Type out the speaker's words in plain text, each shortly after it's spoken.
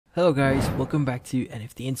Hello guys, welcome back to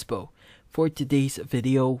NFT Inspo. For today's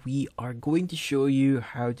video, we are going to show you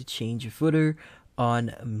how to change a footer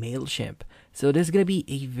on Mailchimp. So this is going to be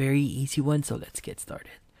a very easy one, so let's get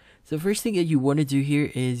started. So first thing that you want to do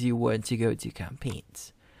here is you want to go to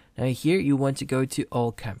campaigns. Now here you want to go to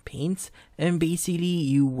all campaigns and basically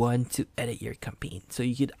you want to edit your campaign. So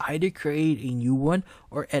you could either create a new one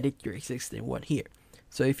or edit your existing one here.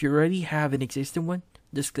 So if you already have an existing one,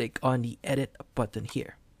 just click on the edit button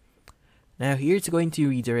here. Now here it's going to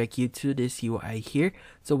redirect you to this UI here.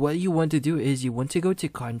 So what you want to do is you want to go to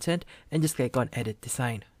content and just click on edit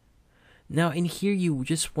design. Now in here you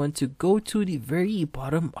just want to go to the very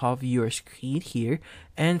bottom of your screen here,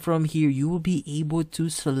 and from here you will be able to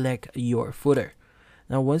select your footer.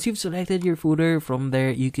 Now once you've selected your footer, from there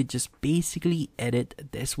you could just basically edit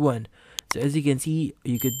this one. So as you can see,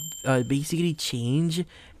 you could basically change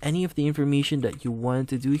any of the information that you want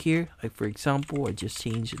to do here. Like for example, I just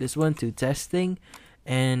change this one to testing,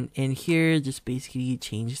 and in here just basically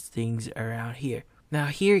change things around here. Now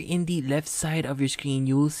here in the left side of your screen,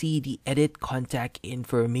 you will see the edit contact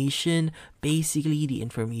information, basically the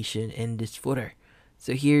information in this footer.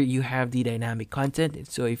 So here you have the dynamic content.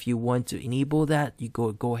 So if you want to enable that, you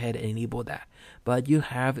go ahead and enable that. But you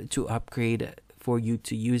have to upgrade for you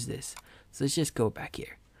to use this. So let's just go back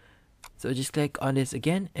here. So just click on this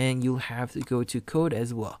again and you'll have to go to code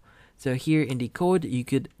as well. So here in the code, you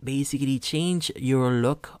could basically change your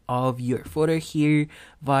look of your footer here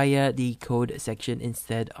via the code section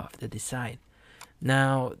instead of the design.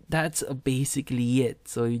 Now that's basically it.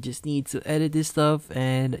 So you just need to edit this stuff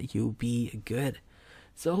and you'll be good.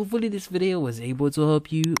 So hopefully this video was able to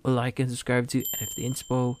help you. Like and subscribe to NFT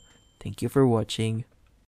Inspo. Thank you for watching.